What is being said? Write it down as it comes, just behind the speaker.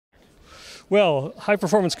Well,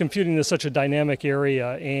 high-performance computing is such a dynamic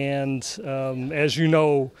area, and as you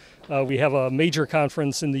know, we have a major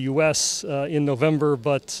conference in the U.S. In November,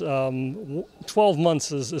 but 12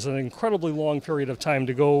 months is an incredibly long period of time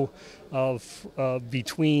to go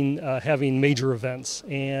between having major events.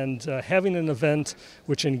 And having an event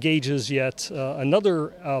which engages yet another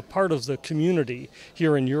part of the community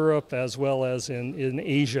here in Europe as well as in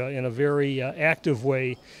Asia in a very active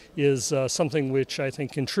way is something which I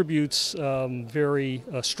think contributes very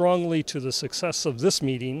strongly to the success of this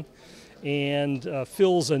meeting and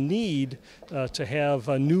fills a need to have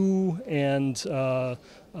a new and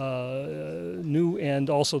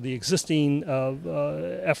also the existing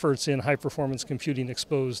efforts in high-performance computing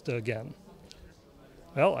exposed again.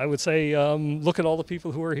 Well, I would say look at all the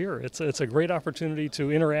people who are here. It's a great opportunity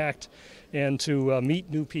to interact and to meet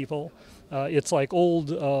new people. It's like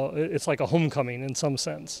it's like a homecoming in some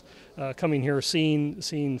sense. Coming here,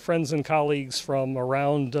 seeing friends and colleagues from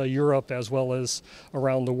around Europe as well as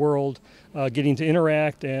around the world, getting to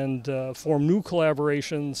interact and form new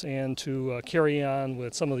collaborations and to carry on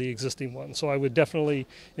with some of the existing ones. So I would definitely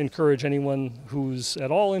encourage anyone who's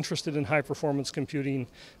at all interested in high-performance computing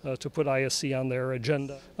to put ISC on their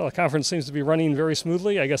agenda. Well, the conference seems to be running very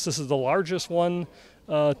smoothly. I guess this is the largest one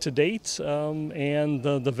to date, and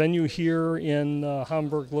the venue here in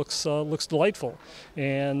Hamburg looks delightful,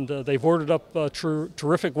 and they've ordered up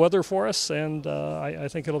terrific weather for us, and I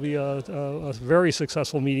think it'll be a very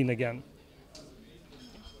successful meeting again.